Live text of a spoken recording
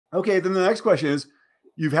Okay, then the next question is,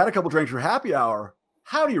 you've had a couple drinks for happy hour.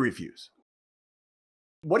 How do you refuse?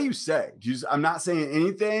 What do you say? Do you just, I'm not saying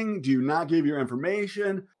anything? Do you not give your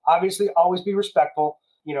information? Obviously, always be respectful.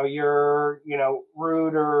 You're,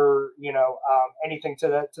 rude or, anything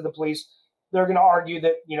to the police. They're going to argue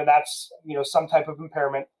that, that's, some type of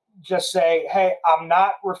impairment. Just say, hey, I'm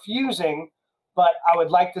not refusing, but I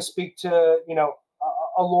would like to speak to,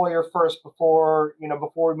 a lawyer first before we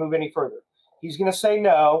move any further. He's going to say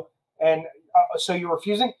no. And so you're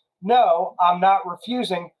refusing? No, I'm not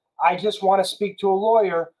refusing. I just want to speak to a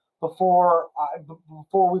lawyer before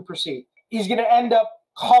we proceed. He's going to end up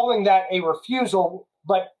calling that a refusal,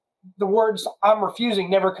 but the words "I'm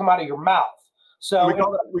refusing" never come out of your mouth. So we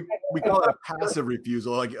call it a passive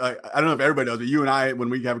refusal. Like I don't know if everybody does, but you and I,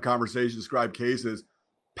 when we have a conversation, describe cases,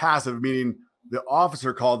 passive meaning the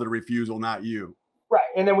officer called it a refusal, not you. Right.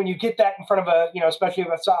 And then when you get that in front of especially if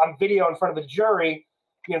it's on video in front of a jury,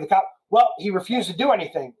 the cop, well, he refused to do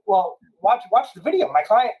anything. Well, watch the video. My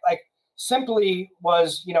client simply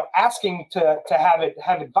was, asking to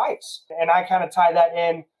have advice. And I kind of tie that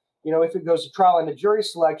in, if it goes to trial and a jury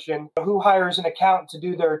selection, who hires an accountant to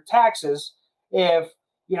do their taxes? If,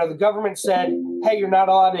 the government said, hey, you're not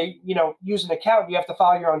allowed to, use an accountant, you have to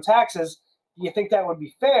file your own taxes. Do you think that would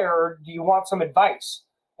be fair? Or do you want some advice?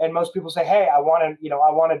 And most people say, hey, I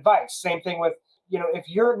want advice. Same thing with, if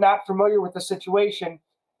you're not familiar with the situation,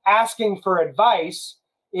 asking for advice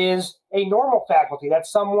is a normal faculty.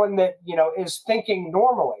 That's someone that, is thinking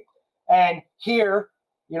normally. And here,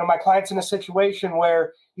 my client's in a situation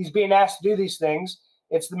where he's being asked to do these things.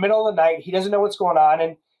 It's the middle of the night. He doesn't know what's going on.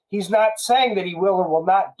 And he's not saying that he will or will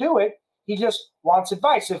not do it. He just wants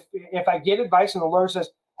advice. If I get advice and the lawyer says,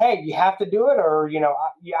 hey, you have to do it, or,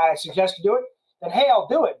 I suggest you do it, then, hey, I'll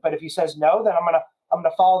do it. But if he says no, then I'm going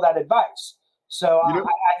to follow that advice. So I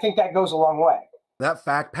think that goes a long way. That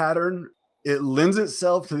fact pattern, it lends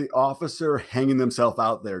itself to the officer hanging themselves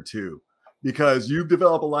out there too, because you've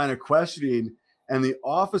developed a line of questioning and the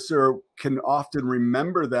officer can often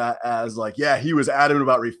remember that as like, yeah, he was adamant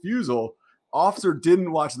about refusal. Officer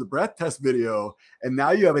didn't watch the breath test video. And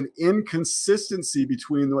now you have an inconsistency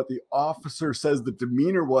between what the officer says the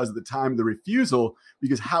demeanor was at the time of the refusal,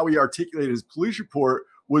 because how he articulated his police report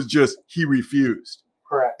was just, he refused.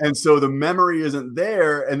 Correct. And so the memory isn't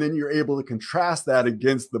there. And then you're able to contrast that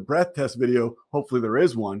against the breath test video. Hopefully there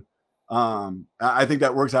is one. I think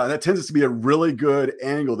that works out. And that tends to be a really good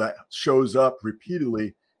angle that shows up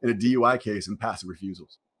repeatedly in a DUI case and passive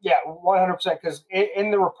refusals. Yeah, 100%. Because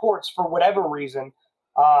in the reports, for whatever reason,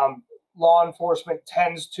 law enforcement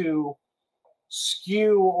tends to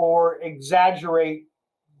skew or exaggerate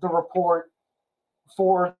the report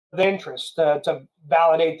for the interest to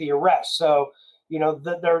validate the arrest. So, they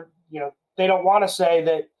don't want to say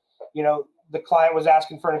that, the client was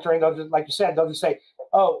asking for an attorney. They'll just, like you said, they'll just say,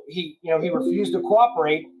 oh, he refused to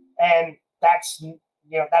cooperate, and that's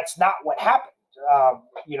not what happened.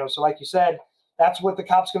 So like you said, that's what the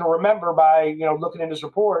cop's going to remember by, looking in his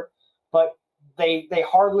report, but they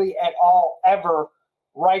hardly at all ever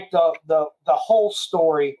write the whole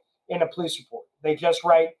story in a police report. They just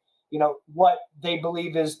write, what they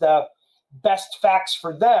believe is the best facts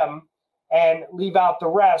for them and leave out the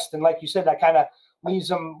rest. And like you said, that kind of leaves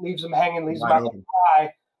them hanging, leaves them out to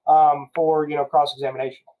dry for,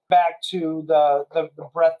 cross-examination. Back to the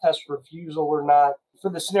breath test refusal or not, for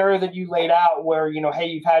the scenario that you laid out where, hey,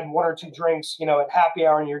 you've had one or two drinks, at happy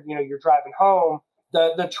hour and you're driving home,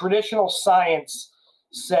 the traditional science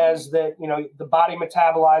says that, the body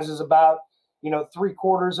metabolizes about,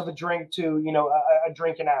 3/4 of a drink to, a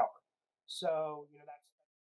drink an hour. So,